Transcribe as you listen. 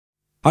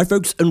Hi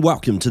folks, and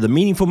welcome to the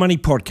Meaningful Money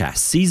Podcast,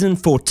 Season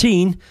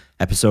 14,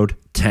 Episode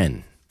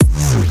 10.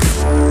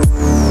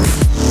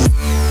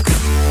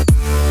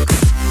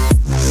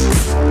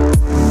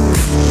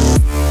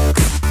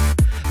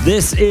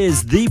 This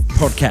is the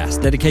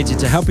podcast dedicated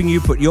to helping you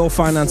put your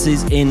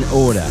finances in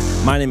order.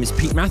 My name is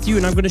Pete Matthew,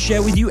 and I'm going to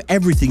share with you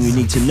everything you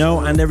need to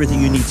know and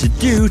everything you need to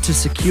do to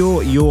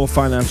secure your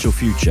financial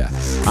future.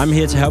 I'm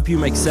here to help you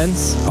make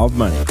sense of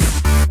money.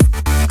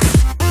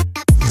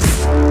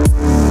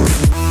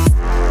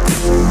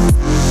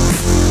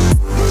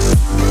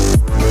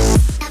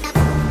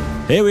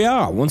 Here we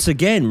are, once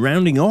again,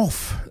 rounding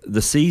off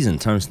the season.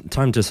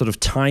 Time to sort of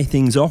tie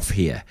things off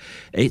here.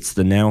 It's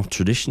the now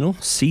traditional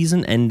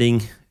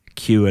season-ending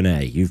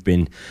Q&A. You've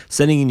been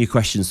sending in your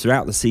questions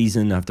throughout the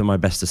season. I've done my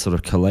best to sort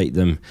of collate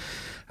them,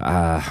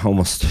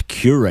 almost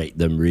curate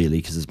them, really,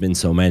 because there's been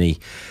so many,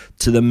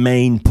 to the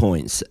main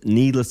points.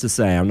 Needless to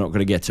say, I'm not going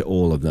to get to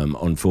all of them,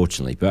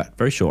 unfortunately, but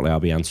very shortly I'll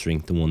be answering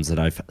the ones that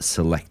I've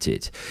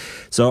selected.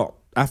 So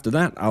after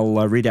that,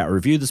 I'll read out a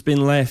review that's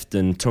been left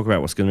and talk about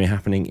what's going to be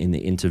happening in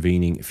the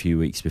intervening few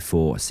weeks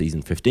before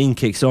Season 15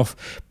 kicks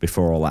off.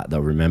 Before all that, though,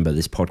 remember,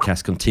 this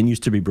podcast continues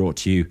to be brought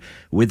to you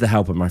with the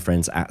help of my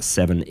friends at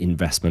 7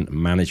 Investment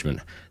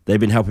Management.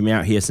 They've been helping me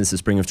out here since the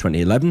spring of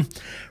 2011.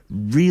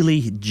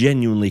 Really,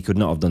 genuinely could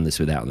not have done this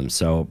without them.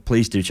 So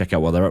please do check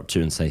out what they're up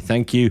to and say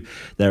thank you.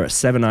 They're at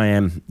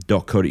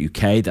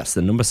 7im.co.uk. That's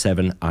the number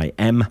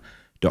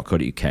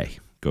 7im.co.uk.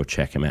 Go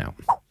check them out.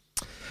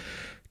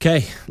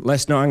 Okay,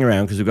 let's not hang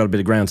around because we've got a bit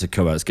of ground to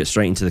cover. Let's get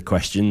straight into the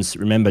questions.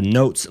 Remember,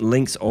 notes,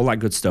 links, all that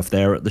good stuff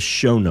there at the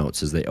show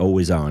notes, as they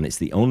always are. And it's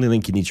the only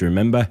link you need to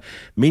remember,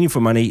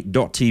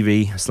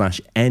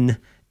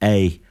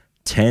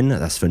 meaningfulmoney.tv/NA10.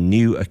 That's for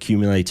new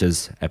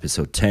accumulators,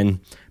 episode 10.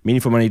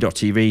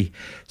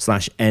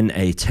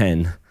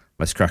 meaningfulmoney.tv/NA10.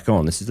 Let's crack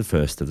on. This is the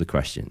first of the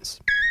questions.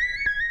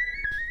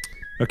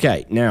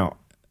 Okay, now,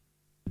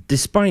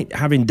 despite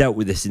having dealt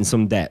with this in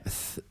some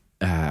depth,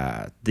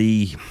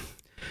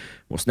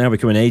 what's now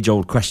become an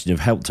age-old question of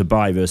help to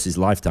buy versus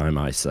lifetime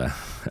ISA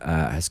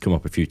has come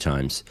up a few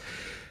times.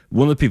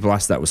 One of the people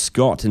asked that was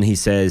Scott, and he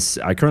says,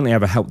 I currently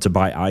have a help to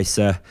buy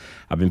ISA.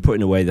 I've been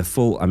putting away the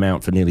full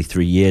amount for nearly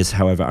 3 years.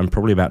 However, I'm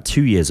probably about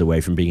 2 years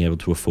away from being able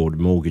to afford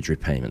mortgage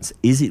repayments.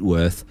 Is it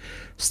worth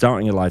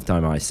starting a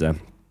lifetime ISA?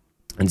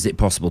 And is it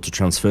possible to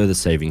transfer the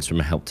savings from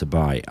a help to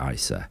buy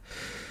ISA?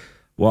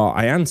 Well,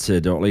 I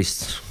answered, or at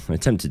least I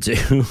attempted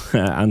to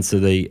answer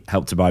the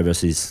help to buy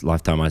versus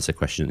lifetime ISA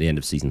question at the end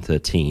of season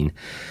 13.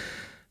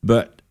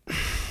 But,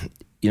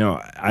 you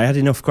know, I had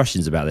enough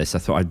questions about this. I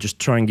thought I'd just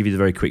try and give you the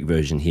very quick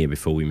version here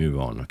before we move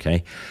on,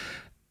 okay?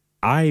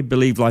 I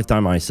believe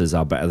lifetime ISAs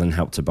are better than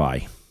help to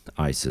buy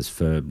ISAs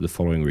for the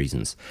following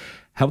reasons.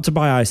 Help to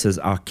buy ISAs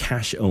are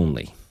cash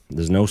only.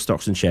 There's no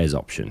stocks and shares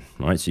option,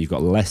 right? So you've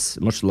got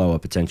much lower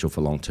potential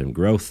for long-term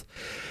growth.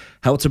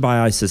 Help to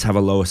buy ISAs have a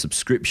lower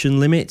subscription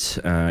limit.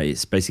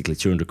 It's basically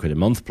 £200 a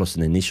month plus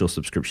an initial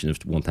subscription of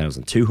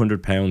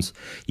 £1,200.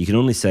 You can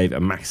only save a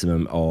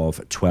maximum of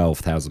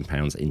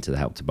 £12,000 into the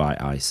help to buy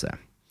ISA.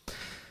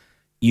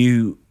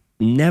 You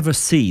never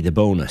see the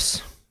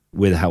bonus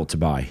with a help to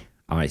buy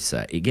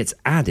ISA. It gets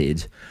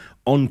added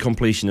on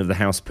completion of the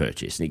house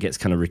purchase, and it gets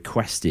kind of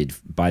requested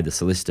by the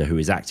solicitor who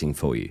is acting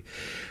for you.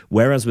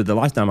 Whereas with the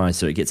lifetime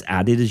ISA, it gets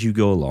added as you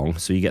go along,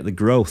 so you get the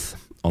growth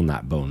on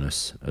that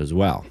bonus as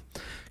well.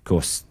 Of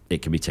course,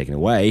 it can be taken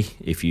away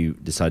if you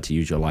decide to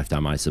use your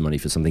lifetime ISA money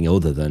for something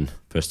other than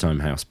first-time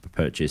house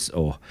purchase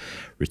or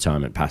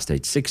retirement past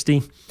age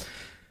 60.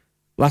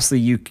 Lastly,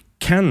 you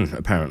can,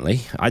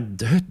 apparently, I'd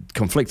heard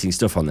conflicting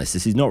stuff on this.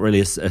 This is not really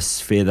a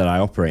sphere that I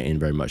operate in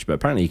very much, but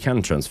apparently you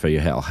can transfer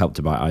your help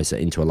to buy ISA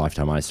into a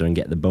lifetime ISA and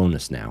get the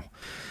bonus now.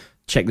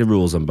 Check the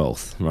rules on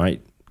both,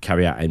 right?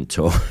 Caveat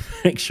emptor.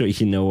 Make sure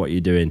you know what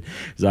you're doing,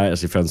 because I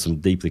actually found some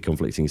deeply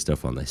conflicting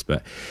stuff on this.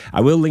 But I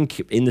will link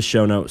in the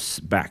show notes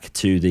back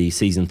to the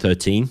season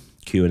 13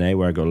 Q&A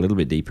where I got a little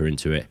bit deeper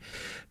into it.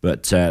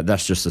 But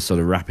that's just a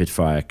sort of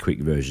rapid-fire, quick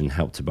version,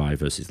 help to buy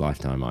versus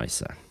lifetime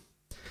ISA.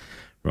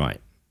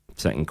 Right,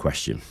 second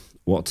question.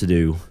 What to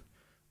do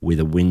with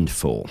a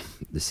windfall?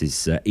 This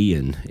is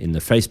Ian in the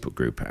Facebook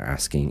group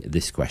asking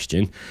this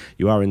question.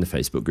 You are in the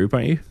Facebook group,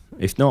 aren't you?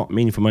 If not,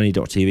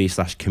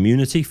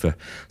 meaningfulmoney.tv/community for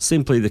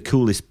simply the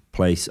coolest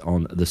place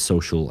on the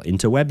social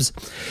interwebs.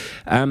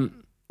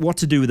 What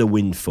to do with a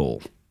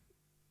windfall?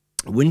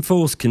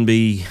 Windfalls can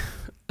be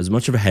as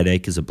much of a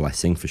headache as a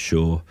blessing, for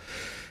sure.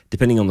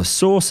 Depending on the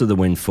source of the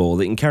windfall,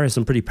 they can carry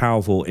some pretty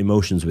powerful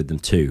emotions with them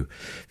too.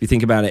 If you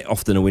think about it,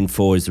 often a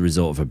windfall is the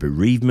result of a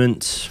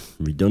bereavement,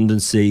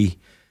 redundancy,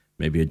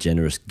 maybe a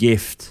generous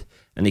gift,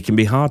 and it can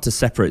be hard to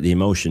separate the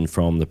emotion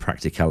from the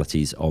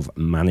practicalities of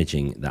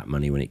managing that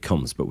money when it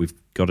comes, but we've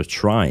got to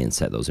try and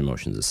set those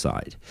emotions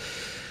aside.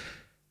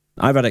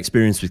 I've had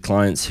experience with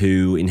clients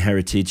who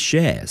inherited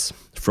shares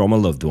from a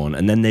loved one,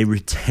 and then they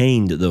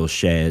retained those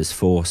shares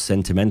for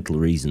sentimental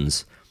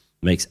reasons.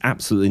 Makes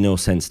absolutely no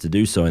sense to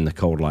do so in the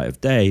cold light of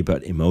day,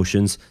 but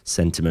emotions,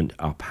 sentiment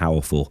are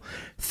powerful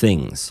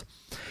things.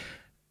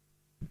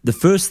 The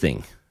first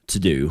thing to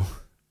do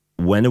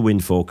when a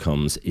windfall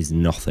comes is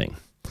nothing.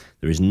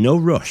 There is no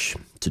rush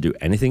to do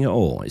anything at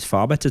all. It's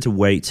far better to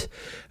wait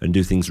and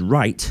do things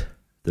right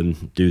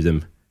than do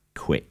them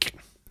quick,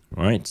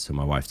 right? So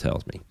my wife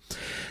tells me.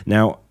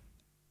 Now,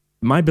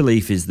 my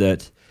belief is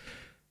that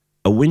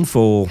a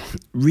windfall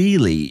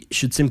really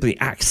should simply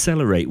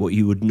accelerate what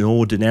you would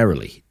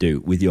ordinarily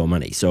do with your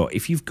money. So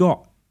if you've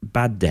got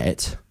bad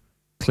debt,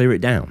 clear it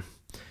down.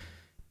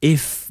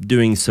 If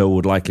doing so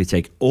would likely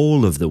take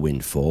all of the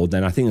windfall,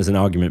 then I think there's an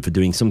argument for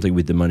doing something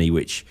with the money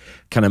which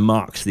kind of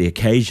marks the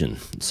occasion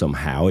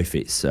somehow, if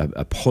it's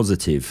a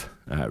positive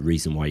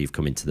reason why you've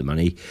come into the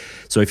money.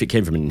 So if it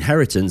came from an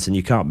inheritance and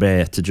you can't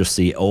bear to just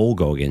see it all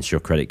go against your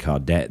credit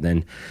card debt,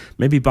 then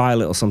maybe buy a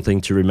little something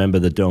to remember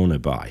the donor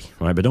by,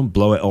 right? But don't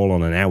blow it all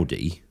on an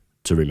Audi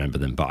to remember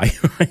them by,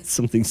 right?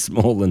 Something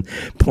small and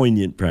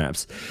poignant,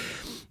 perhaps.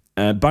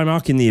 By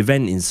marking the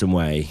event in some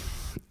way,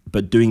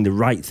 but doing the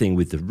right thing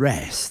with the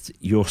rest,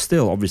 you're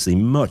still obviously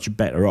much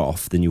better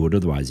off than you would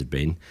otherwise have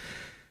been.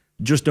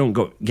 Just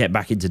don't get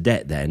back into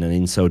debt then, and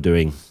in so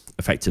doing,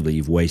 effectively,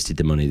 you've wasted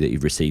the money that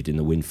you've received in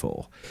the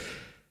windfall.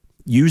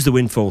 Use the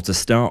windfall to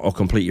start or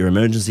complete your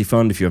emergency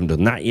fund. If you haven't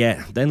done that yet,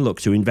 then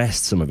look to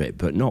invest some of it,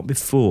 but not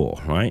before,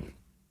 right?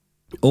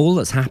 All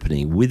that's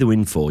happening with the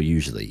windfall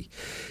usually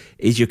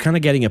is you're kind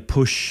of getting a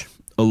push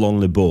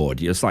along the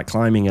board. It's like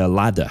climbing a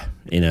ladder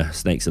in a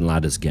snakes and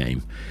ladders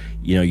game.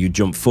 You know, you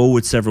jump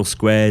forward several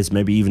squares,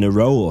 maybe even a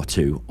row or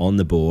two on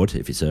the board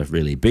if it's a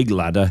really big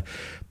ladder,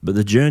 but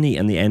the journey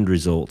and the end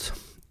result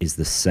is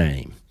the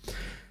same.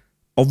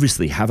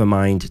 Obviously, have a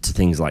mind to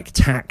things like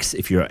tax.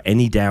 If you're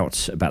any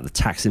doubt about the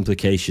tax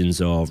implications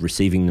of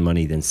receiving the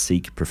money, then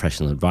seek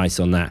professional advice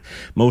on that.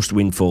 Most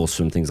windfalls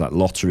from things like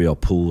lottery or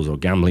pools or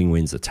gambling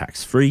wins are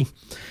tax-free.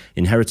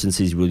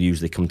 Inheritances will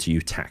usually come to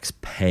you tax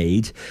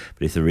paid,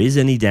 but if there is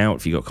any doubt,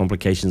 if you've got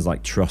complications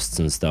like trusts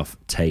and stuff,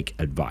 take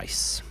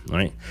advice,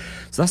 right?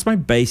 So that's my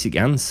basic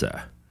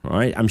answer,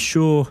 right? I'm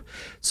sure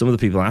some of the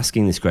people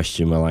asking this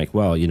question were like,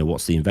 well, you know,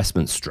 what's the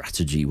investment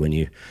strategy when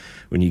you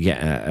get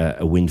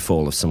a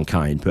windfall of some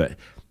kind? But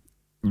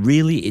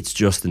really, it's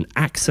just an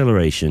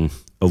acceleration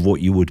of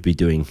what you would be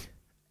doing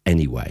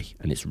anyway.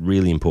 And it's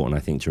really important,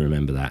 I think, to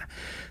remember that.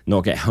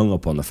 Not get hung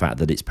up on the fact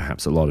that it's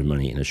perhaps a lot of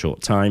money in a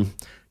short time.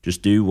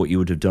 Just do what you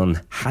would have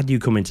done had you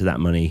come into that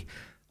money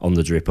on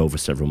the drip over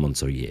several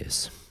months or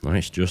years. Right?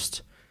 It's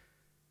just,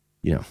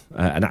 you know,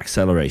 an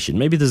acceleration.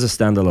 Maybe there's a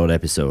standalone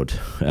episode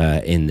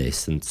in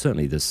this, and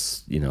certainly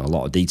there's, you know, a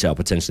lot of detail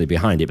potentially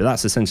behind it, but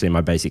that's essentially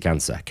my basic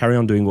answer. Carry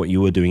on doing what you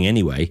were doing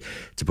anyway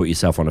to put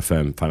yourself on a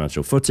firm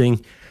financial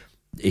footing.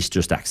 It's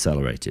just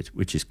accelerated,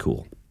 which is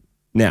cool.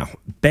 Now,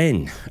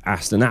 Ben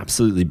asked an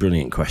absolutely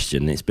brilliant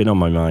question. It's been on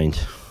my mind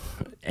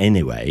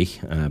anyway,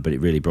 but it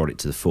really brought it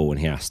to the fore when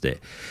he asked it.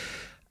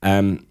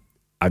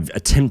 I've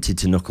attempted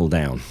to knuckle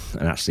down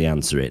and actually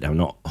answer it. I'm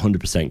not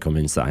 100%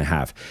 convinced that I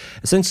have.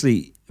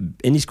 Essentially,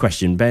 in his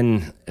question,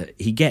 Ben,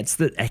 he gets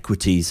that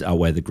equities are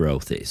where the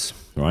growth is,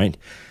 right?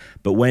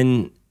 But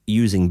when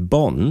using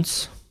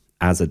bonds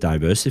as a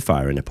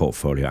diversifier in a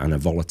portfolio and a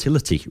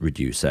volatility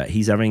reducer,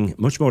 he's having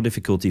much more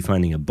difficulty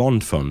finding a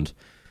bond fund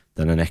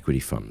than an equity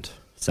fund.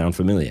 Sound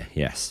familiar?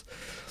 Yes.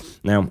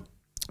 Now,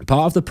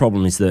 part of the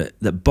problem is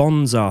that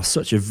bonds are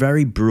such a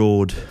very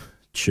broad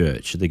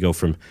church. They go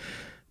from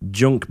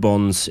junk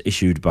bonds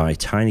issued by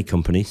tiny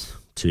companies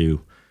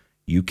to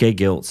UK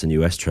gilts and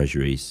US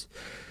treasuries.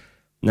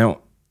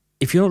 Now,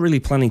 if you're not really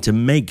planning to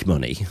make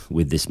money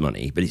with this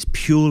money, but it's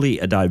purely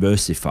a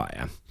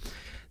diversifier,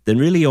 then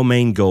really your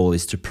main goal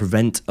is to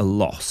prevent a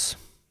loss.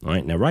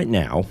 Right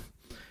now,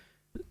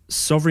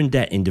 sovereign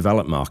debt in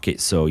developed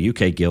markets, so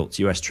UK gilts,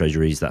 US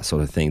treasuries, that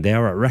sort of thing, they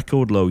are at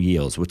record low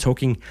yields. We're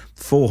talking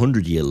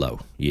 400-year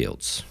low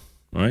yields,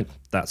 right?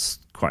 That's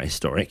quite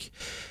historic.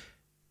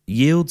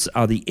 Yields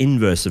are the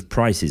inverse of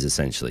prices,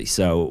 essentially.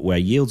 So where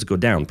yields go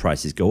down,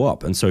 prices go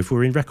up. And so if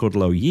we're in record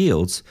low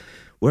yields,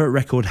 we're at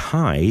record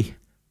high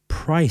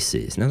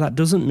prices. Now, that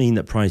doesn't mean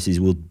that prices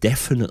will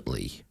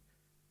definitely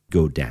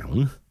go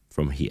down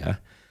from here,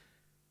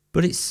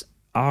 but it's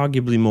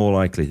arguably more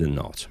likely than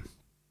not.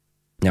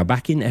 Now,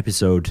 back in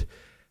episode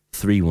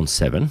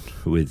 317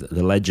 with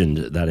the legend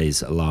that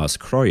is Lars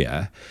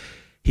Kreuer,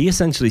 he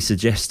essentially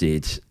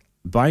suggested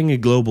buying a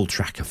global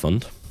tracker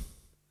fund.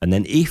 And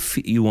then if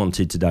you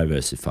wanted to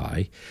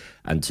diversify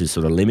and to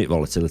sort of limit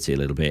volatility a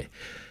little bit,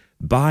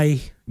 buy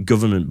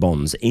government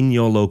bonds in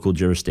your local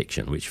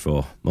jurisdiction, which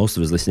for most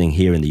of us listening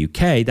here in the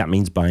UK, that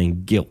means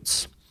buying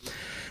gilts.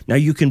 Now,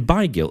 you can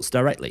buy gilts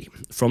directly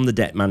from the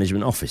Debt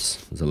Management Office.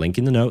 There's a link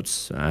in the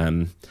notes.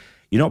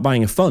 You're not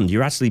buying a fund.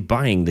 You're actually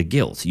buying the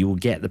gilt. You will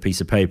get the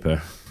piece of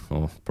paper,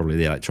 or probably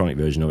the electronic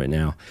version of it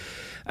now.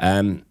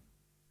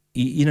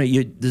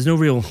 There's no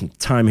real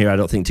time here, I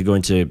don't think, to go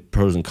into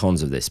pros and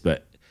cons of this,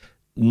 but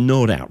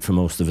no doubt for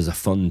most of us, a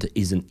fund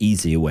is an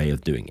easier way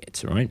of doing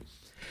it, right?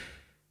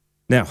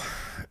 Now,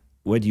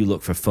 where do you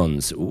look for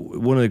funds?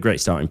 One of the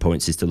great starting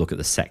points is to look at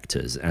the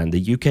sectors, and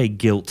the UK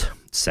gilt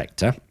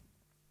sector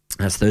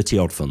has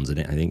 30-odd funds in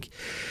it, I think.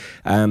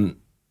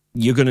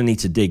 You're going to need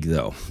to dig,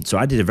 though. So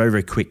I did a very,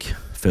 very quick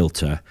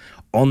filter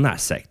on that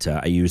sector,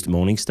 I used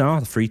Morningstar,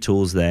 the free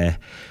tools there,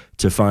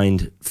 to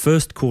find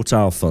first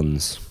quartile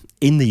funds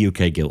in the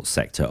UK gilt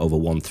sector over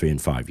 1, 3,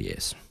 and 5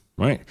 years.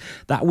 Right?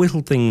 That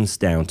whittled things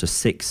down to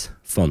 6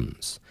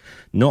 funds.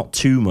 Not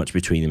too much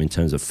between them in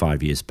terms of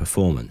 5 years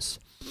performance.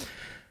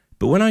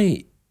 But when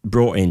I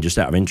brought in, just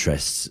out of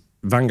interest,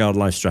 Vanguard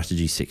Life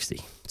Strategy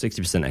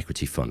 60%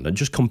 equity fund, and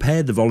just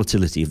compared the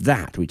volatility of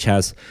that, which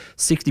has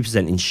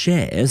 60% in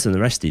shares and the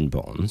rest in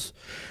bonds,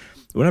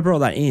 when I brought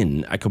that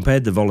in, I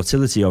compared the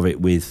volatility of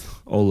it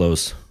with all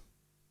those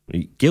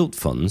gilt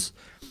funds.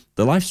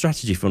 The Life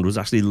Strategy Fund was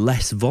actually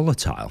less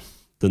volatile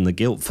than the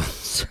gilt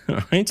funds,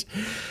 right?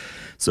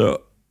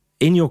 So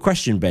in your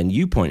question, Ben,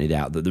 you pointed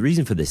out that the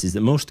reason for this is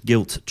that most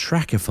gilt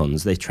tracker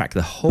funds, they track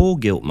the whole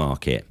gilt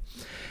market,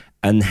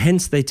 and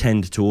hence they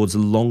tend towards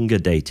longer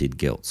dated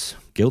gilts.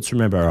 Gilts,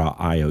 remember, are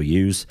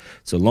IOUs.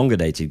 So longer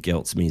dated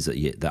gilts means that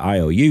the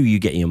IOU, you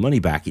get your money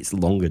back, it's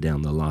longer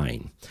down the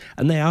line.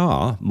 And they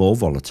are more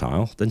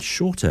volatile than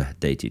shorter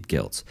dated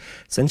gilts.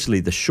 Essentially,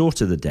 the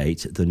shorter the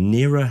date, the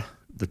nearer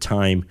the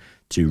time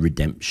to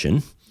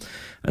redemption.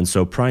 And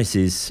so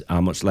prices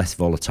are much less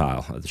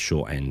volatile at the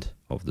short end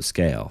of the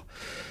scale.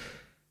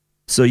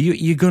 So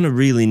you're going to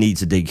really need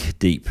to dig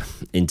deep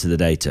into the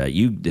data.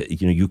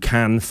 You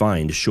can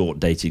find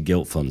short-dated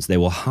gilt funds. They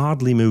will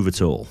hardly move at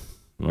all,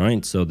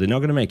 right? So they're not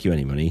going to make you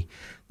any money.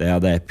 They are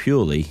there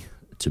purely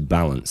to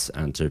balance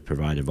and to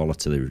provide a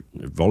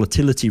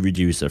volatility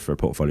reducer for a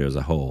portfolio as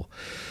a whole.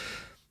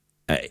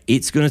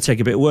 It's going to take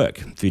a bit of work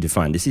for you to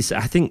find. This is,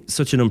 I think,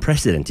 such an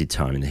unprecedented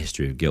time in the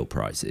history of gilt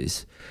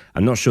prices.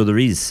 I'm not sure there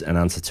is an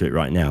answer to it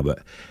right now,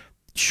 but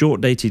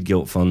short-dated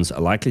gilt funds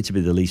are likely to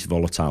be the least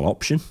volatile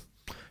option.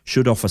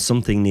 Should offer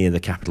something near the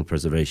capital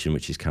preservation,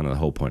 which is kind of the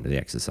whole point of the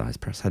exercise.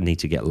 Perhaps I need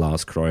to get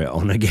Lars Creuer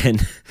on again.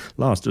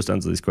 Lars, just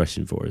answer this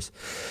question for us.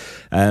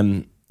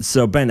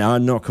 So, Ben,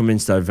 I'm not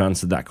convinced I've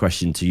answered that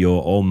question to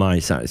your or my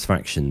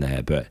satisfaction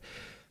there, but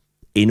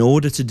in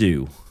order to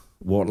do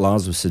what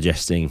Lars was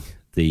suggesting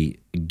the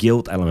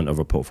gilt element of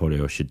a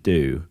portfolio should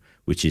do,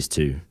 which is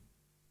to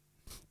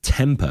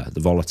temper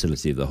the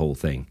volatility of the whole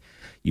thing,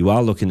 you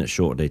are looking at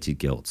short-dated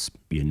gilts.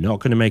 You're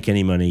not going to make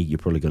any money. You're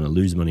probably going to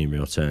lose money in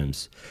real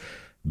terms.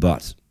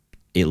 But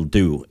it'll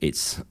do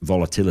its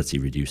volatility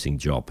reducing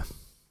job,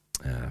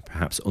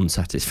 perhaps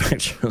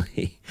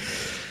unsatisfactorily.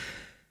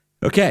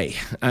 Okay,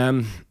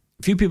 a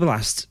few people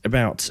asked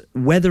about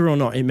whether or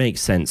not it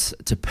makes sense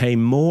to pay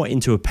more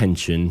into a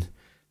pension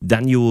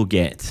than you will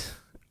get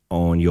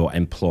on your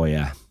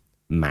employer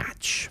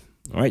match.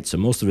 All right, so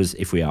most of us,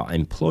 if we are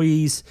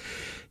employees,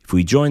 if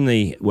we join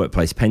the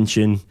workplace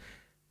pension,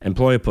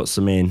 employer puts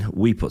some in,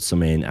 we put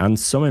some in, and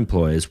some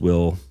employers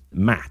will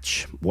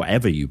match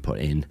whatever you put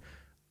in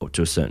up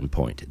to a certain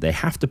point. They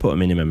have to put a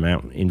minimum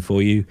amount in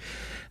for you,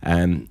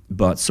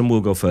 but some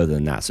will go further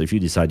than that. So if you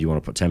decide you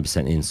want to put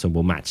 10% in, some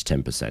will match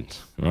 10%,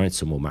 right?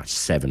 Some will match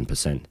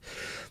 7%.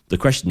 The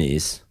question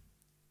is,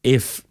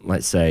 if,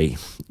 let's say,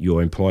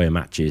 your employer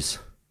matches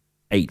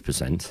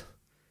 8%,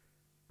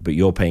 but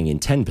you're paying in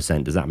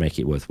 10%, does that make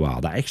it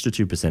worthwhile? That extra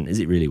 2%, is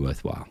it really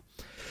worthwhile?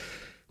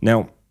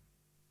 Now,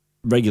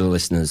 regular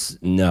listeners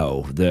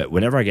know that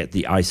whenever I get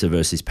the ISA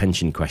versus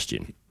pension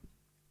question,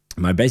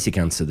 my basic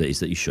answer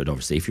is that you should,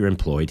 obviously, if you're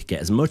employed, get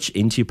as much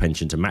into your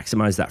pension to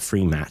maximize that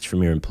free match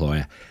from your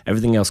employer.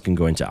 Everything else can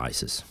go into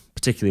ISAs,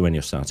 particularly when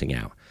you're starting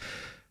out.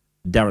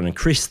 Darren and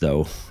Chris,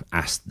 though,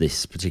 asked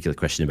this particular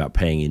question about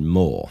paying in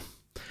more.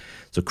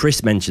 So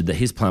Chris mentioned that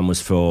his plan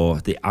was for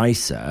the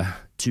ISA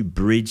to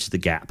bridge the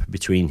gap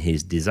between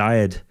his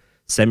desired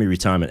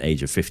semi-retirement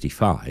age of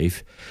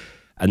 55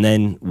 and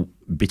then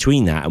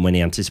between that and when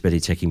he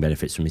anticipated taking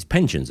benefits from his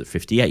pensions at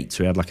 58.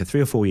 So he had like a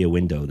 3 or 4 year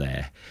window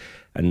there.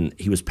 And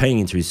he was paying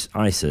into his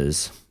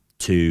ISAs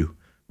to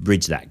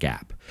bridge that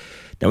gap.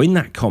 Now, in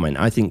that comment,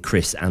 I think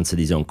Chris answered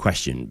his own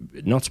question.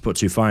 Not to put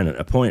too fine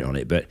a point on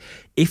it, but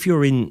if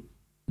you're in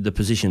the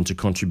position to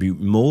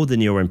contribute more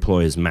than your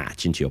employer's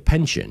match into your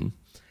pension,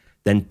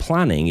 then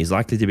planning is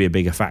likely to be a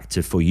bigger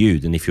factor for you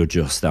than if you're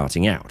just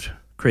starting out.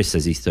 Chris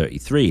says he's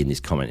 33 in his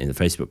comment in the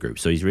Facebook group,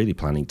 so he's really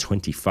planning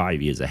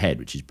 25 years ahead,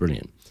 which is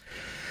brilliant.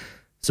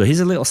 So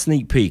here's a little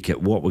sneak peek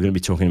at what we're going to be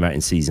talking about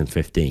in season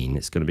 15.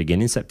 It's going to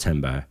begin in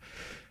September.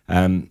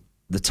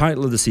 The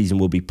title of the season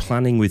will be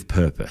Planning with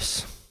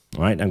Purpose.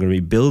 All right, I'm going to be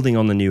building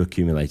on the new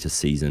Accumulators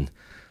season,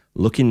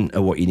 looking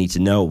at what you need to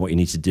know, what you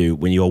need to do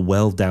when you're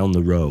well down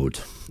the road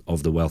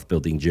of the wealth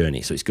building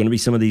journey. So it's going to be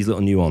some of these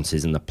little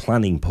nuances and the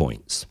planning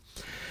points.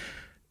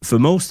 For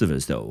most of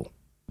us, though,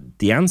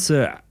 the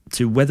answer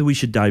to whether we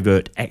should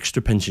divert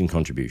extra pension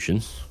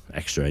contributions,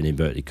 extra in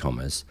inverted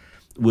commas,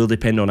 will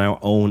depend on our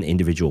own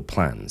individual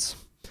plans.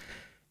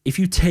 If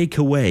you take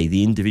away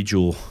the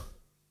individual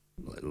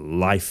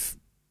life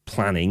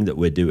planning that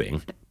we're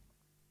doing,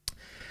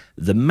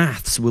 the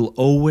maths will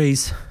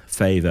always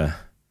favor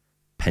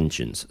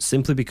pensions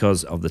simply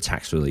because of the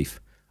tax relief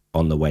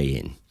on the way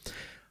in.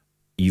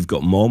 You've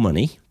got more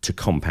money to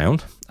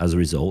compound. As a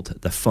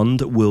result, the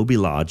fund will be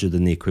larger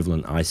than the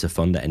equivalent ISA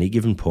fund at any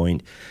given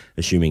point,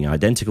 assuming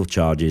identical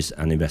charges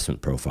and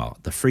investment profile.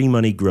 The free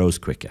money grows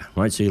quicker,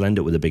 right? So you'll end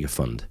up with a bigger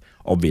fund.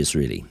 Obvious,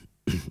 really.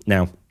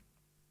 Now,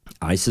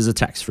 ISAs are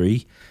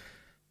tax-free.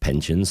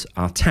 Pensions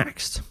are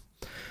taxed.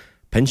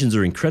 Pensions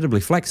are incredibly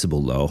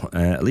flexible, though,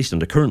 at least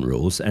under current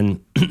rules.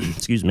 And,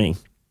 excuse me,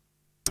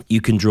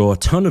 you can draw a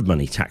ton of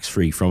money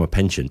tax-free from a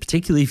pension,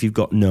 particularly if you've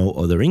got no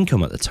other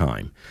income at the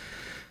time.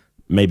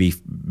 Maybe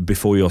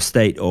before your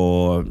state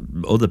or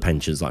other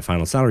pensions, like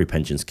final salary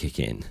pensions, kick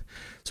in.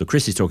 So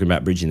Chris is talking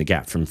about bridging the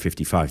gap from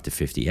 55 to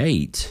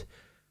 58.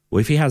 Well,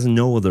 if he has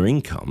no other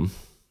income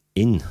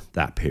in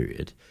that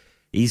period,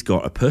 he's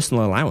got a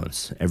personal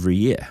allowance every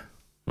year,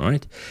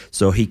 right?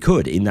 So he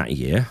could, in that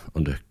year,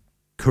 under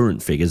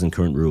current figures and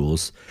current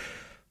rules,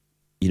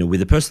 you know,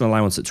 with a personal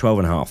allowance at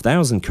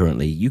 12,500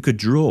 currently, you could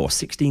draw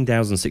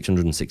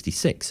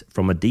 16,666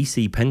 from a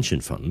DC pension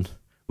fund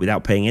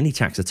without paying any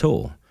tax at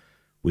all.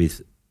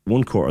 With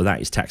 1/4 of that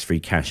is tax-free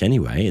cash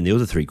anyway, and the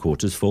other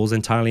 3/4 falls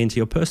entirely into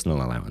your personal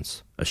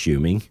allowance,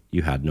 assuming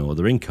you had no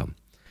other income.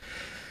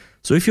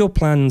 So if your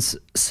plans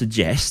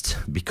suggest,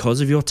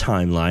 because of your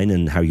timeline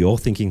and how you're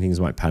thinking things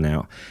might pan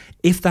out,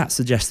 if that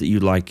suggests that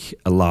you'd like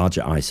a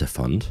larger ISA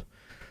fund,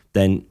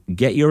 then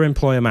get your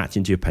employer match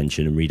into your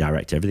pension and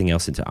redirect everything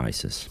else into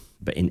ISAs.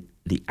 But in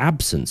the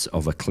absence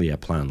of a clear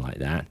plan like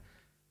that,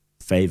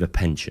 favor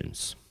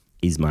pensions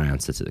is my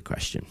answer to the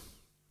question.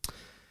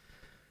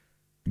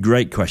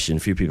 Great question. A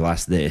few people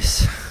asked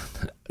this.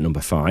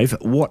 Number 5,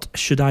 what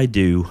should I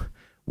do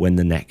when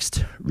the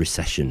next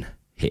recession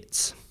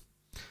hits?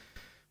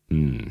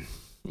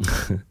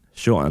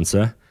 Short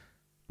answer,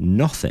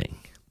 nothing.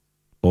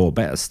 Or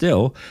better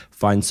still,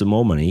 find some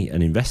more money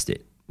and invest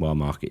it while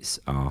markets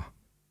are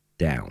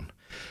down.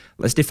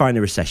 Let's define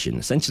a recession.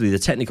 Essentially, the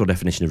technical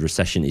definition of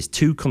recession is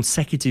 2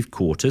 consecutive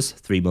quarters,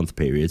 3-month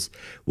periods,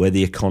 where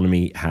the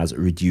economy has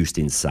reduced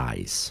in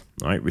size.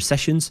 Right?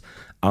 Recessions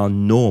are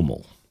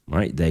normal.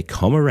 Right? They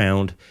come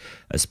around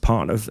as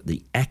part of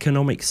the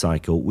economic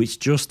cycle, which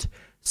just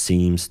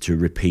seems to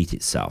repeat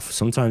itself.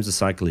 Sometimes the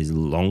cycle is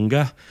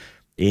longer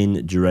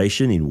in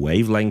duration, in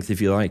wavelength, if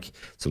you like.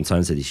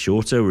 Sometimes it is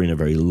shorter. We're in a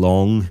very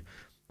long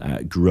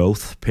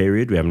growth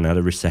period. We haven't had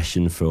a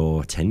recession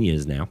for 10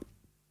 years now.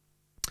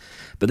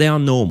 But they are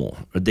normal.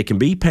 They can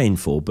be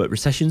painful, but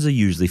recessions are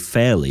usually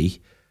fairly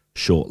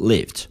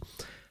short-lived.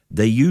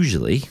 They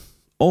usually,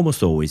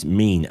 almost always,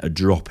 mean a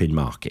drop in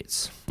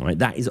markets. Right?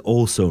 That is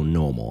also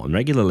normal. And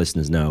regular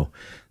listeners know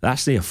that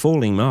actually a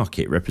falling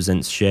market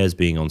represents shares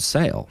being on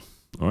sale.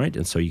 All right?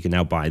 And so you can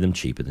now buy them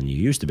cheaper than you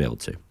used to be able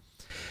to.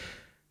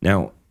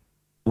 Now,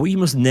 what you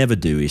must never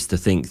do is to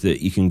think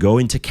that you can go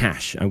into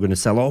cash. I'm going to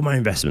sell all my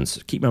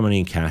investments, keep my money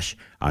in cash.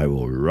 I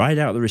will ride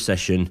out the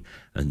recession,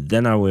 and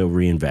then I will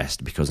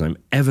reinvest because I'm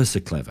ever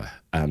so clever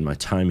and my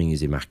timing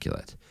is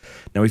immaculate.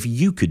 Now, if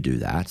you could do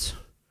that,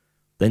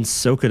 then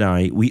so could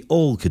I. We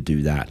all could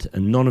do that,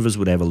 and none of us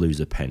would ever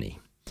lose a penny.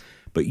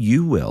 But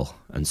you will,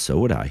 and so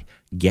would I,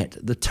 get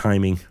the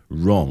timing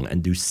wrong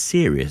and do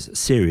serious,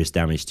 serious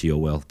damage to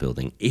your wealth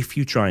building if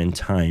you try and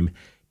time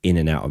in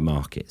and out of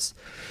markets.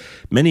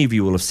 Many of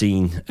you will have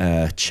seen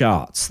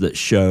charts that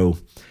show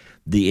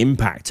the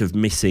impact of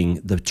missing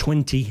the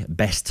 20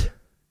 best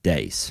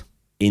days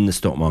in the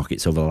stock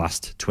markets over the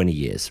last 20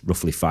 years,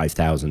 roughly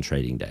 5,000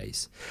 trading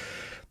days.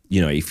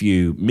 You know, if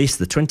you miss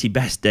the 20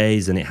 best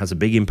days and it has a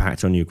big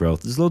impact on your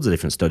growth, there's loads of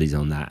different studies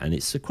on that, and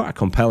it's quite a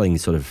compelling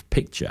sort of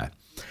picture.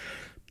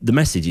 The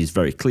message is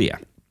very clear.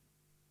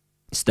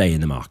 Stay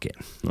in the market,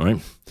 all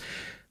right?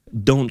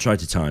 Don't try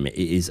to time it.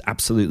 It is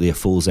absolutely a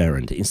fool's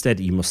errand.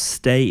 Instead, you must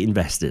stay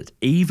invested.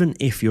 Even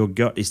if your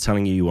gut is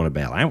telling you you want to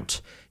bail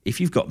out, if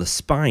you've got the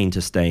spine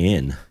to stay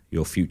in,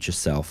 your future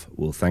self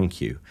will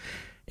thank you.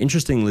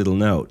 Interesting little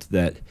note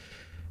that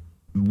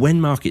when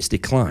markets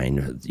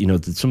decline, you know,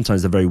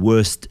 sometimes the very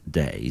worst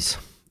days,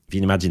 if you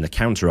can imagine the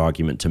counter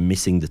argument to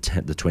missing the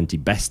 20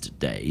 best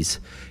days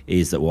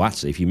is that, well,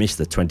 actually, if you miss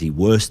the 20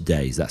 worst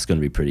days, that's going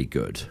to be pretty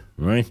good,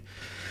 right?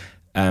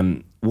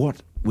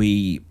 What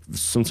we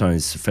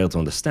sometimes fail to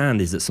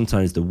understand is that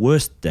sometimes the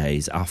worst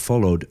days are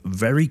followed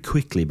very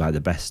quickly by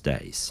the best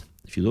days.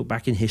 If you look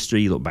back in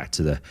history, you look back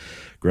to the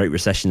Great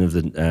Recession of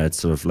the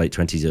sort of late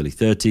 20s, early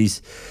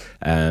 30s,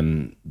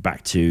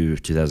 back to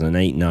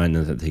 2008,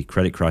 9, the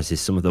credit crisis,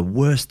 some of the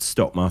worst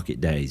stock market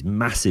days,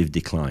 massive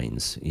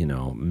declines, you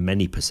know,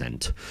 many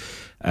percent,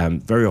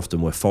 very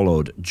often were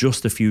followed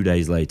just a few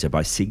days later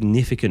by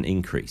significant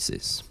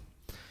increases.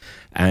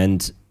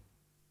 And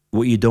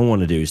what you don't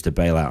want to do is to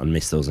bail out and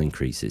miss those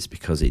increases,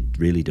 because it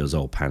really does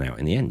all pan out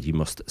in the end. You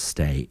must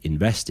stay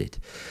invested.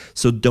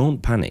 So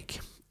don't panic.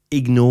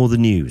 Ignore the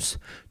news.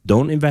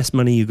 Don't invest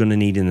money you're going to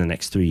need in the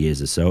next 3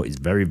 years or so. It's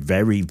very,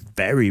 very,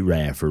 very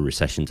rare for a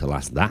recession to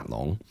last that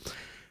long.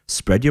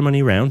 Spread your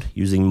money around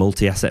using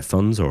multi-asset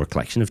funds or a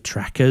collection of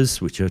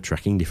trackers, which are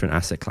tracking different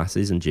asset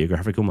classes and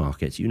geographical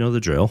markets. You know the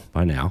drill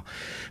by now.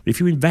 But if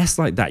you invest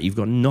like that, you've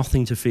got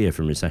nothing to fear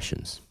from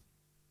recessions.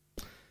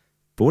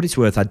 For what it's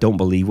worth, I don't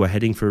believe we're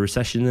heading for a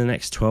recession in the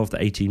next 12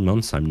 to 18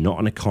 months. I'm not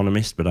an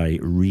economist, but I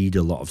read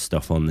a lot of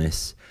stuff on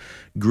this.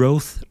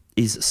 Growth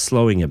is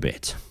slowing a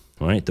bit,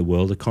 right? The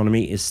world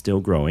economy is still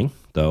growing,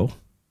 though,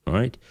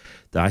 right?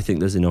 I think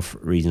there's enough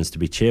reasons to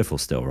be cheerful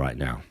still right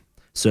now.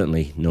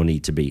 Certainly no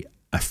need to be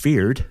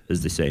afeared,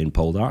 as they say in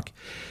Poldark.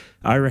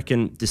 I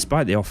reckon,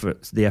 despite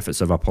the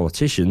efforts of our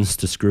politicians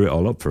to screw it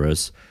all up for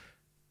us,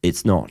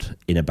 it's not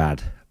in a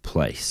bad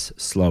place.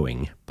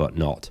 Slowing, but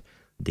not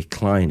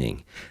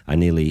declining. I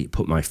nearly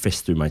put my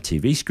fist through my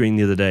TV screen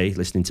the other day,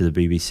 listening to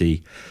the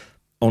BBC,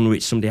 on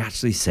which somebody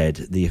actually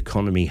said the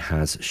economy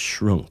has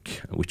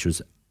shrunk, which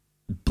was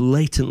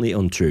blatantly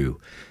untrue.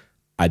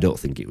 I don't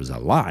think it was a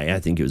lie. I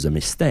think it was a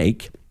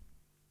mistake.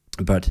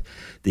 But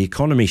the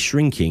economy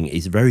shrinking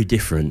is very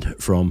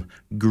different from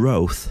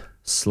growth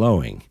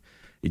slowing.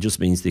 It just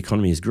means the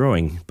economy is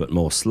growing, but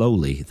more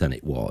slowly than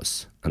it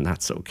was. And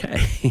that's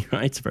okay,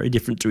 right? It's very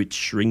different to it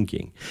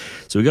shrinking.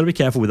 So we've got to be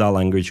careful with our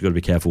language. We've got to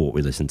be careful what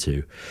we listen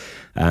to.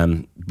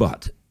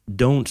 But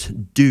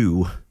don't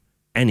do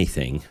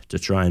anything to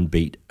try and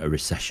beat a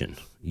recession.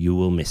 You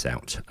will miss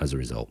out as a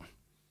result.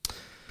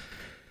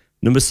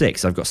 Number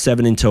 6, I've got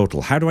 7 in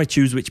total. How do I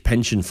choose which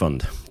pension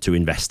fund to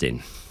invest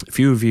in? A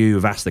few of you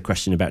have asked the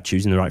question about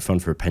choosing the right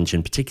fund for a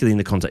pension, particularly in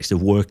the context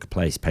of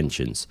workplace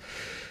pensions.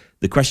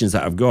 The questions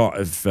that I've got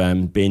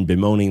have been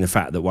bemoaning the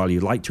fact that while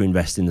you'd like to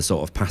invest in the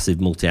sort of passive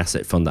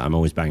multi-asset fund that I'm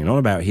always banging on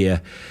about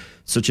here,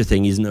 such a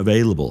thing isn't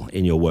available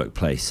in your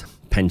workplace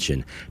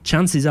pension.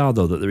 Chances are,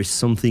 though, that there is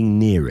something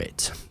near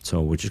it. So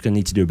we're just going to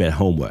need to do a bit of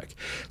homework.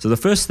 So the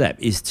first step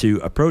is to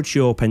approach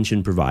your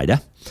pension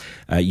provider,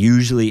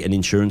 usually an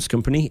insurance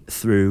company,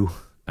 through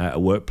a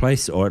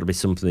workplace, or it'll be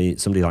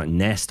somebody like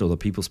Nest or the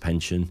People's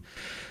Pension,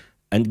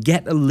 and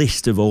get a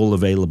list of all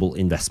available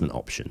investment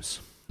options,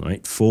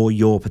 right, for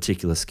your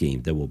particular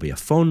scheme. There will be a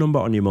phone number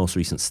on your most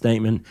recent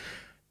statement.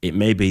 It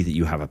may be that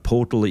you have a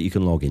portal that you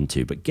can log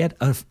into, but get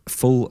a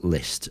full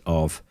list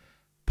of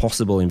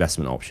possible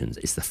investment options.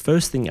 It's the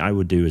first thing I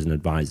would do as an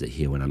advisor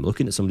here when I'm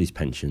looking at somebody's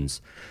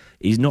pensions,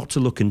 is not to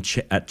look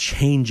at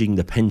changing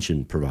the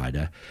pension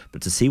provider,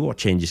 but to see what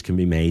changes can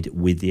be made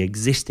with the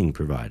existing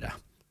provider.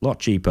 A lot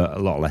cheaper, a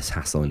lot less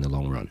hassle in the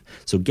long run.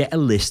 So get a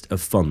list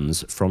of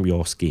funds from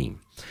your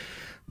scheme.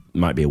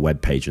 Might be a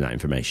web page with that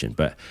information,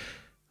 but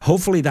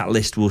hopefully that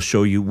list will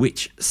show you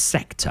which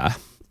sector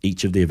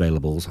each of the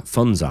available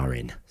funds are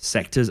in.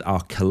 Sectors are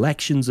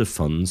collections of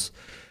funds.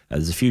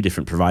 There's a few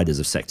different providers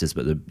of sectors,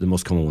 but the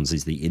most common ones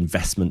is the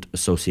investment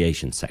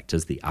association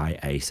sectors, the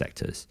IA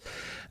sectors.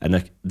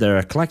 And they're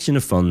a collection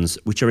of funds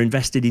which are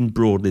invested in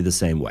broadly the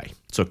same way.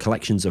 So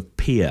collections of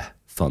peer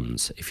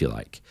funds, if you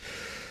like.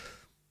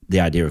 The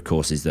idea, of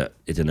course, is that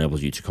it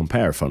enables you to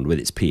compare a fund with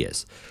its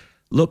peers.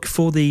 Look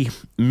for the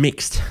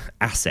mixed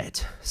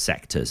asset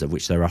sectors, of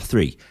which there are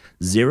 3.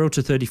 0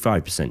 to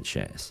 35%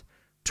 shares,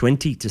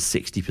 20 to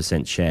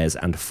 60% shares,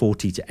 and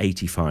 40 to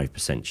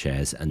 85%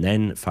 shares. And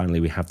then finally,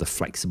 we have the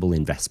flexible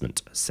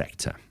investment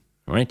sector.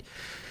 All right.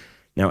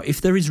 Now,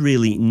 if there is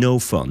really no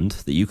fund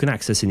that you can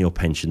access in your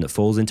pension that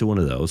falls into one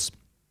of those,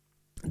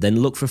 then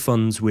look for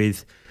funds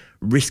with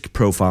risk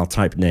profile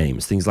type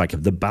names, things like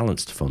the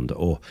balanced fund,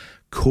 or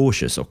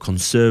cautious or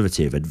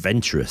conservative,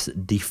 adventurous,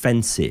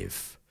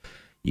 defensive.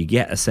 You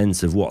get a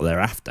sense of what they're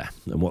after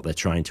and what they're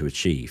trying to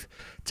achieve.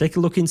 Take a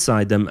look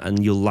inside them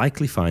and you'll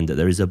likely find that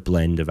there is a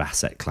blend of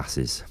asset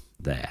classes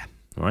there.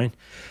 All right.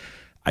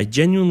 I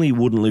genuinely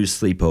wouldn't lose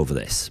sleep over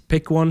this.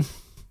 Pick one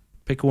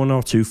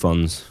or 2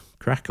 funds,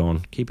 crack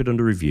on, keep it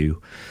under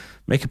review.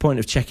 Make a point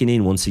of checking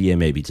in once a year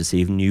maybe to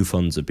see if new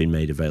funds have been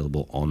made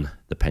available on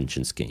the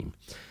pension scheme.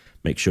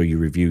 Make sure you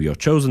review your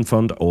chosen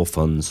fund or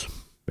funds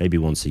maybe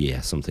once a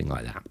year, something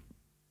like that.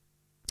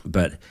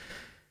 But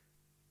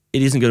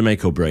it isn't going to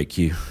make or break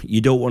you.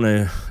 You don't want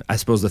to, I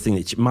suppose the thing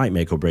that might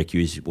make or break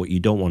you is what you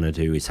don't want to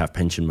do is have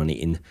pension money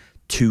in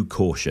too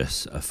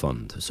cautious a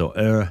fund.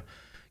 So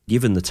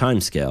given the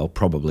timescale,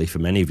 probably for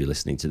many of you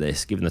listening to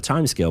this, given the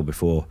timescale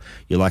before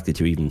you're likely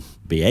to even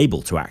be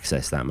able to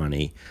access that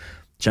money,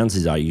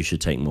 chances are you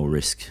should take more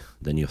risk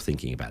than you're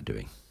thinking about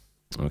doing.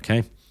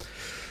 Okay?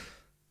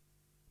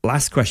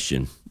 Last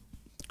question.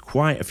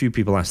 Quite a few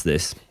people ask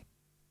this.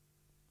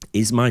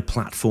 Is my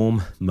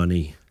platform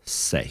money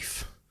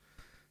safe?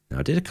 Now,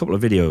 I did a couple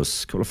of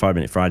videos, a couple of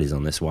 5-Minute Fridays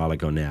on this a while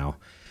ago now.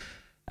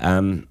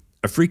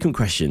 A frequent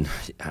question,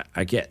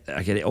 I get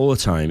it all the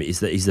time, is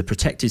the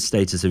protected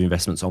status of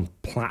investments on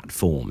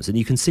platforms. And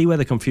you can see where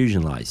the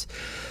confusion lies.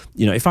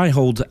 You know, if I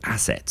hold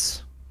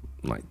assets,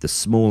 like the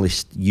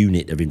smallest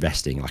unit of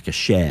investing, like a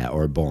share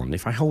or a bond,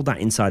 if I hold that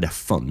inside a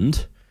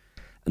fund,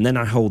 and then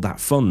I hold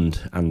that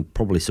fund and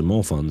probably some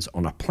more funds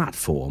on a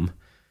platform,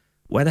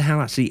 where the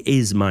hell actually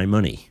is my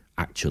money,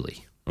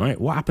 actually? Right?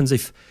 What happens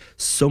if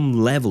some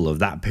level of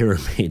that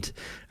pyramid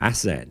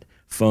asset,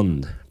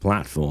 fund,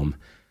 platform,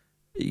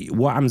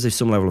 what happens if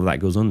some level of that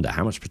goes under?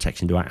 How much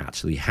protection do I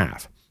actually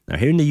have? Now,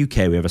 here in the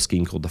UK, we have a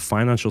scheme called the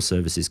Financial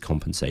Services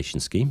Compensation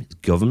Scheme. It's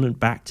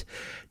government-backed,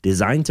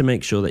 designed to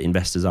make sure that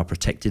investors are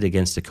protected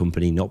against a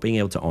company not being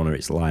able to honour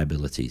its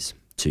liabilities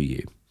to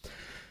you.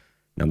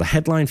 Now, the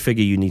headline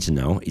figure you need to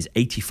know is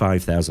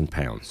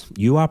 £85,000.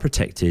 You are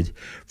protected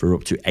for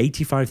up to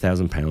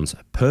 £85,000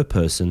 per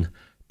person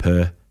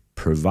per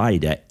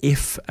provider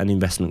if an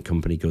investment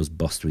company goes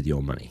bust with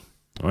your money.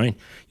 All right.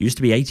 Used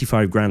to be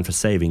 85 grand for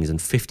savings and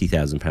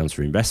 £50,000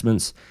 for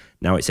investments.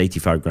 Now it's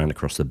 85 grand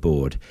across the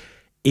board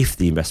if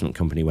the investment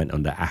company went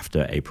under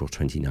after April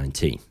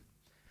 2019.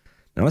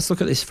 Now let's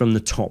look at this from the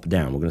top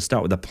down. We're going to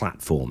start with the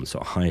platform,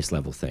 sort of highest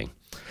level thing.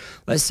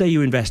 Let's say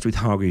you invest with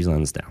Hargreaves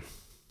Lansdown,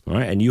 all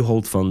right, and you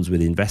hold funds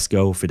with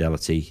Invesco,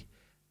 Fidelity,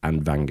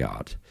 and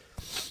Vanguard.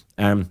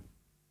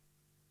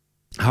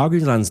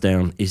 Hargreaves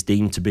Lansdown is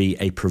deemed to be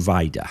a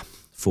provider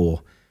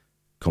for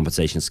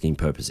compensation scheme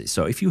purposes.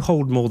 So if you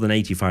hold more than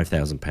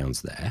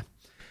 £85,000 there,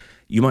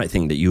 you might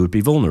think that you would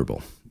be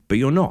vulnerable, but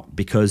you're not,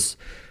 because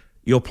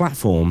your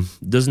platform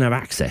doesn't have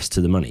access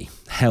to the money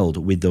held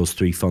with those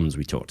three funds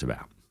we talked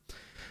about.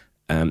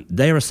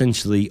 They're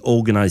essentially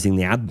organizing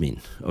the admin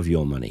of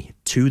your money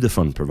to the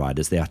fund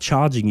providers. They are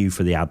charging you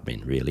for the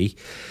admin, really,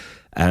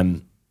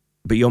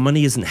 but your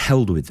money isn't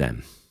held with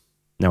them.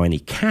 Now, any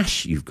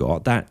cash you've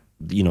got that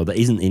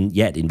isn't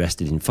yet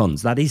invested in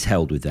funds, that is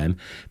held with them,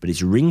 but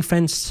it's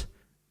ring-fenced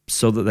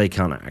so that they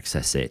can't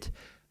access it.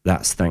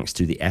 That's thanks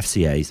to the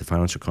FCA's, the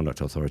Financial Conduct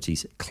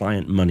Authority's,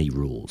 client money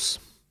rules.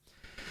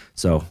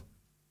 So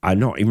I'm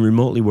not even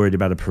remotely worried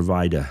about a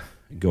provider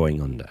going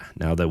under.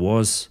 Now, there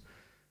was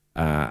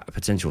a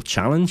potential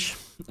challenge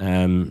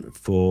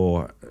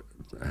for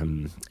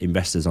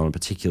investors on a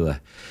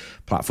particular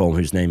platform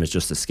whose name has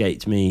just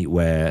escaped me,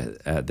 where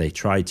they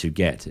tried to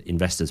get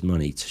investors'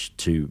 money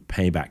to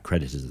pay back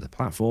creditors of the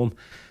platform.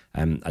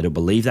 I don't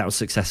believe that was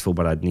successful,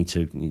 but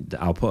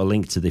I'll put a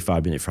link to the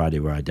 5 Minute Friday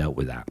where I dealt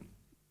with that.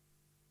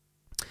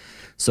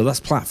 So that's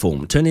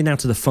platform. Turning now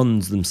to the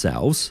funds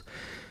themselves,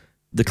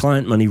 the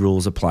client money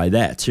rules apply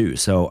there too.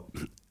 So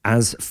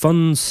as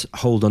funds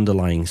hold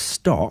underlying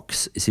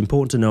stocks, it's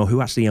important to know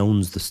who actually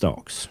owns the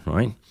stocks,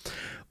 right?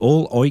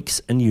 All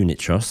OICs and unit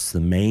trusts, the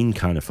main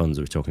kind of funds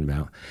that we're talking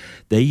about,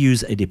 they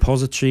use a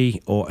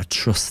depository or a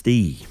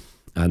trustee,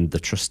 and the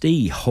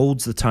trustee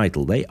holds the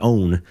title. They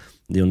own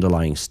the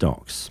underlying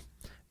stocks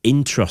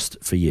in trust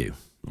for you,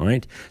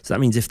 right? So that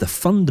means if the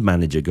fund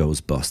manager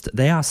goes bust,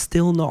 they are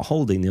still not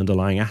holding the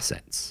underlying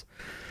assets,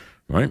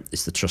 right?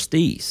 It's the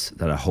trustees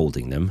that are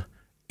holding them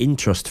in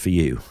trust for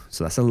you.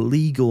 So that's a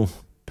legal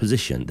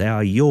position. They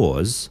are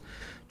yours,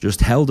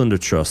 just held under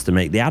trust to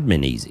make the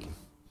admin easy.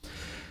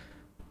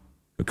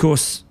 Of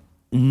course,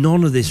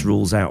 none of this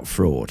rules out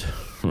fraud,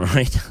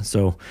 right?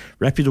 So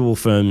reputable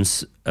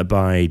firms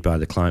abide by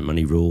the client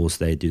money rules.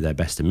 They do their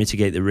best to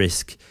mitigate the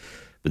risk,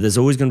 but there's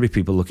always going to be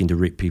people looking to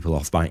rip people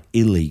off by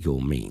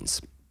illegal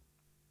means.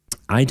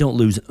 I don't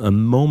lose a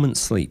moment's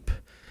sleep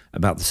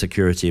about the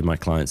security of my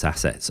clients'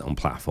 assets on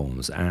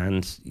platforms,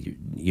 and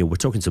we're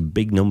talking some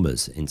big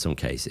numbers in some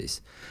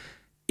cases.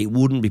 It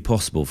wouldn't be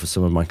possible for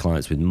some of my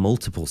clients with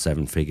multiple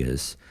seven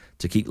figures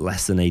to keep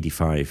less than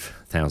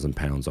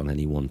 £85,000 on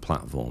any one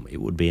platform.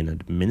 It would be an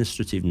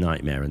administrative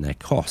nightmare, and their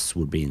costs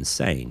would be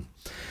insane.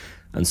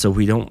 And so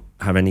we don't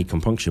have any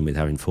compunction with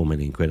having £4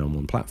 million on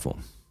one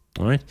platform,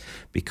 all right?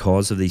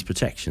 Because of these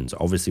protections.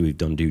 Obviously, we've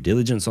done due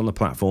diligence on the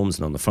platforms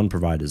and on the fund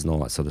providers and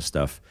all that sort of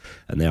stuff,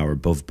 and they are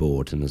above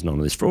board, and there's none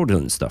of this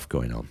fraudulent stuff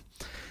going on.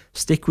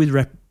 Stick with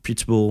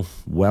reputable,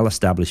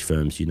 well-established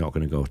firms. You're not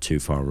going to go too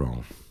far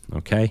wrong,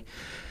 okay?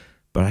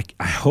 But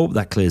I hope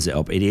that clears it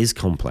up. It is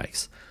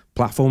complex.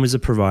 Platform is a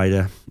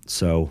provider,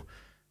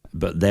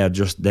 but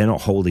they're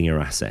not holding your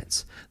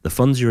assets. The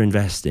funds you're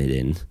invested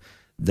in,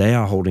 they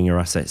are holding your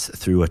assets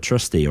through a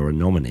trustee or a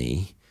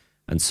nominee,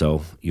 and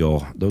so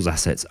those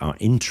assets are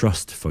in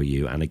trust for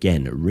you, and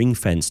again,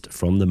 ring-fenced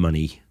from the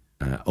money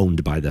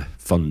owned by the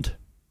fund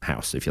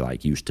house, if you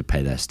like, used to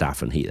pay their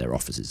staff and heat their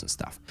offices and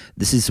stuff.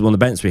 This is one of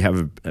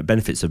the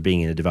benefits of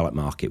being in a developed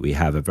market. We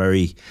have a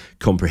very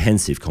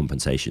comprehensive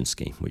compensation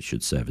scheme, which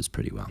should serve us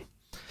pretty well.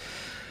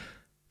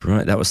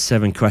 Right, that was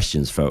 7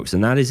 questions, folks,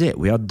 and that is it.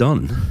 We are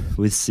done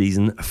with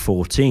season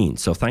 14.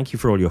 So thank you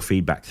for all your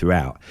feedback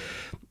throughout.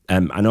 I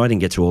know I didn't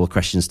get to all the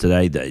questions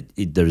today.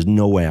 There's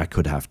no way I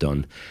could have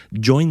done.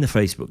 Join the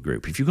Facebook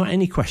group. If you've got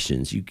any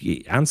questions,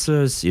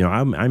 answers,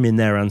 I'm in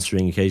there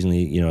answering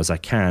occasionally, as I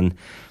can.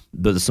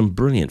 But there's some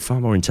brilliant,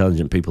 far more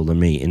intelligent people than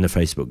me in the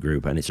Facebook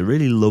group, and it's a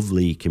really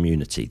lovely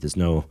community. There's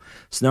no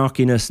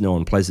snarkiness, no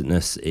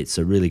unpleasantness. It's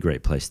a really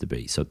great place to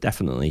be. So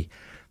definitely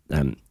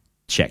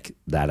check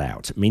that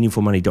out.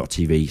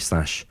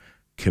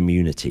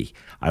 meaningfulmoney.tv/community.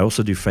 I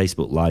also do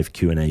Facebook live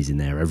Q&As in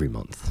there every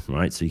month,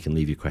 right? So you can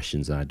leave your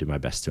questions, and I do my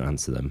best to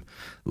answer them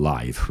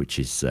live, which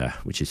is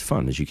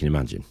fun, as you can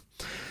imagine.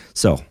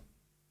 So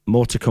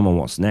more to come on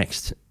what's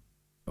next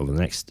over the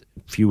next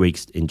few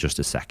weeks in just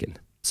a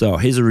second. So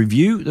here's a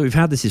review that we've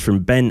had. This is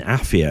from Ben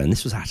Affia, and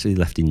this was actually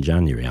left in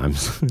January. I'm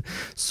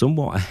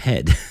somewhat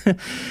ahead.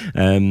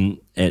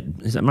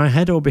 Is that my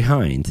ahead or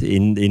behind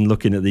in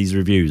looking at these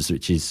reviews,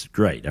 which is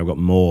great. I've got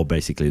more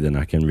basically than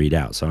I can read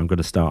out. So I'm going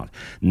to start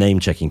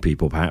name-checking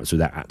people perhaps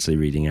without actually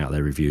reading out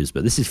their reviews.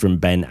 But this is from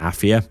Ben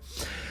Affia,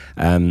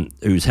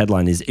 whose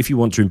headline is, "If you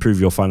want to improve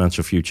your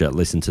financial future,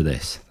 listen to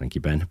this." Thank you,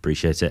 Ben.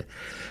 Appreciate it.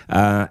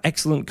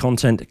 Excellent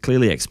content,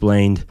 clearly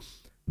explained.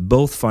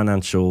 both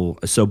financial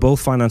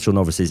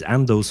novices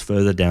and those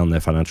further down their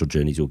financial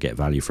journeys will get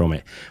value from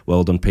it.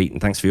 Well done, Pete,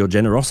 and thanks for your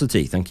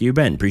generosity. Thank you,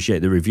 Ben. Appreciate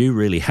the review.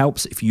 Really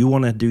helps. If you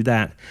want to do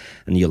that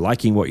and you're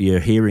liking what you're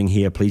hearing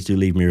here, please do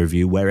leave me a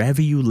review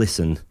wherever you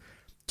listen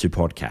to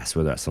podcasts,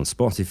 whether that's on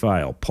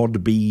Spotify or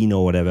Podbean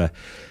or whatever.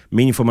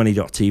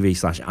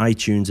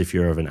 meaningfulmoney.tv/iTunes if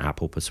you're of an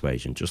Apple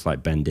persuasion, just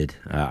like Ben did.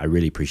 I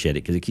really appreciate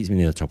it because it keeps me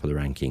near the top of the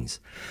rankings.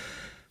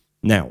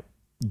 Now,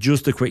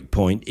 just a quick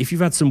point. If you've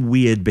had some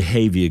weird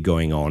behavior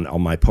going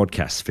on my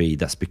podcast feed,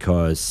 that's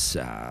because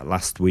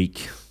last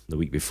week, the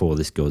week before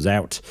this goes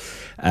out,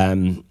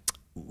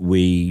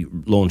 we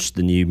launched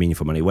the new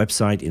Meaningful Money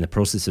website. In the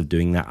process of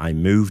doing that, I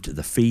moved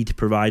the feed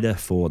provider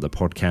for the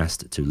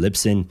podcast to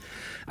Libsyn.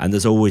 And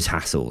there's always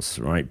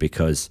hassles, right?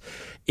 Because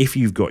if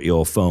you've got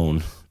your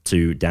phone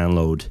to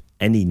download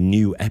any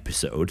new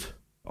episode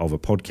of a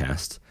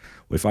podcast,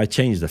 well, if I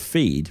change the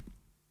feed,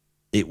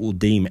 it will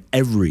deem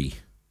every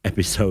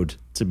episode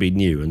to be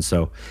new. And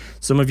so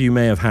some of you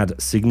may have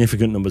had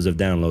significant numbers of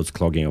downloads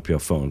clogging up your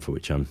phone, for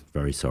which I'm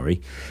very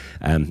sorry.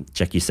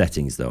 Check your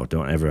settings though.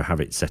 Don't ever have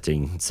it set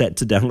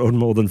to download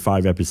more than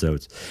 5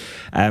 episodes.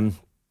 And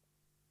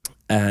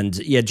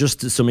yeah,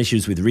 just some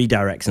issues with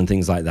redirects and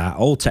things like that.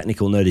 All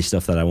technical nerdy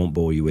stuff that I won't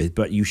bore you with,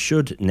 but you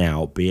should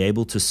now be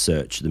able to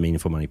search the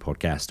Meaningful Money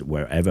podcast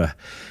wherever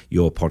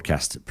your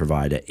podcast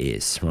provider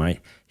is, right?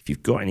 If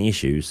you've got any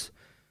issues,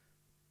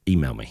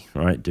 email me,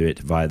 all right? Do it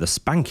via the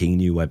spanking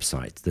new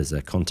website. There's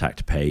a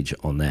contact page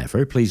on there.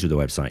 Very pleased with the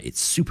website. It's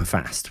super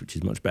fast, which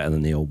is much better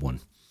than the old one.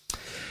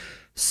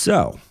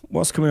 So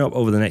what's coming up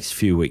over the next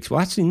few weeks? Well,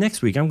 actually,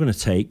 next week I'm going to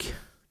take,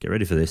 get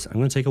ready for this, I'm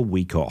going to take a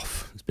week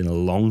off. It's been a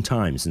long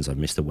time since I've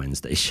missed a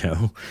Wednesday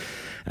show.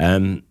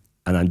 And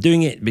I'm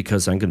doing it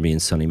because I'm going to be in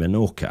sunny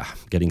Menorca,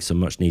 getting some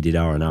much needed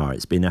R&R.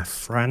 It's been a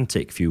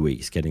frantic few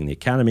weeks getting the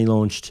Academy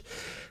launched,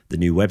 the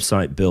new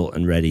website built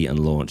and ready and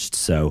launched.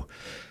 So,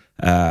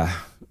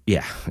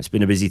 yeah, it's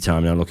been a busy time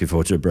and I'm looking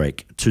forward to a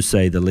break, to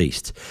say the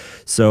least.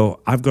 So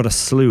I've got a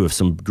slew of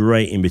some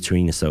great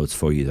in-between episodes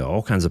for you, though.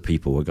 All kinds of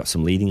people. We've got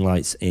some leading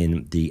lights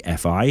in the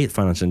FI,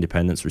 Financial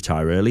Independence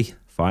Retire Early,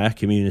 FIRE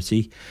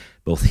community,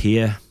 both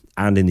here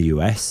and in the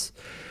US.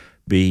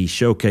 Be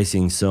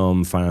showcasing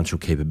some financial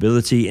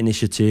capability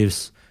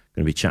initiatives.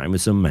 Going to be chatting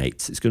with some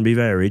mates. It's going to be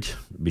varied,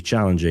 it'll be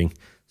challenging,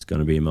 it's going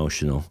to be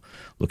emotional.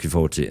 Looking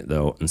forward to it,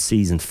 though. And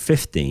season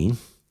 15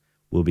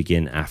 will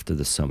begin after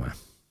the summer.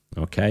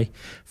 Okay,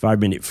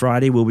 5 Minute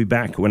Friday will be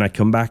back when I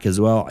come back as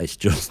well. It's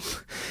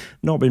just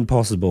not been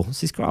possible.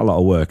 This is quite a lot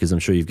of work, as I'm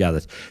sure you've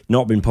gathered.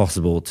 Not been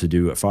possible to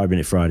do a 5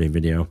 Minute Friday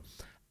video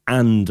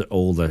and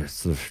all the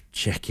sort of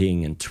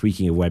checking and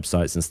tweaking of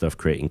websites and stuff,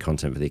 creating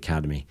content for the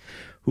Academy.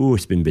 Ooh,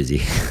 it's been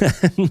busy.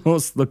 I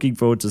was looking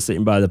forward to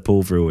sitting by the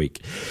pool for a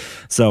week.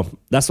 So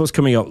that's what's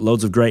coming up.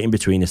 Loads of great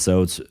in-between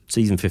episodes.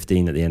 Season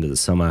 15 at the end of the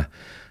summer.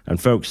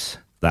 And folks,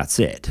 that's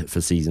it for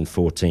season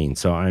 14.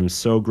 So I'm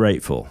so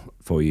grateful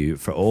for you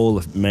for all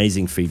the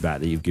amazing feedback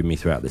that you've given me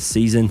throughout this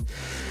season.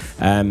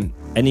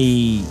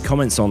 Any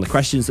comments on the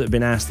questions that have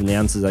been asked and the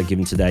answers I've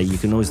given today, you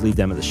can always leave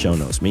them at the show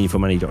notes,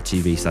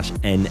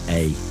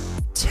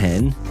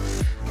 meaningfulmoney.tv/NA10.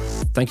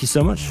 Thank you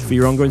so much for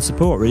your ongoing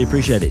support. Really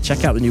appreciate it.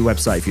 Check out the new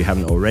website if you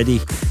haven't already.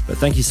 But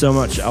thank you so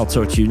much. I'll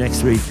talk to you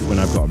next week when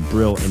I've got a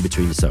brill in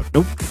between episodes.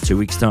 Nope, 2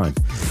 weeks' time.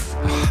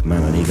 Oh,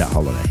 man, I need that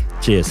holiday.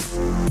 Cheers.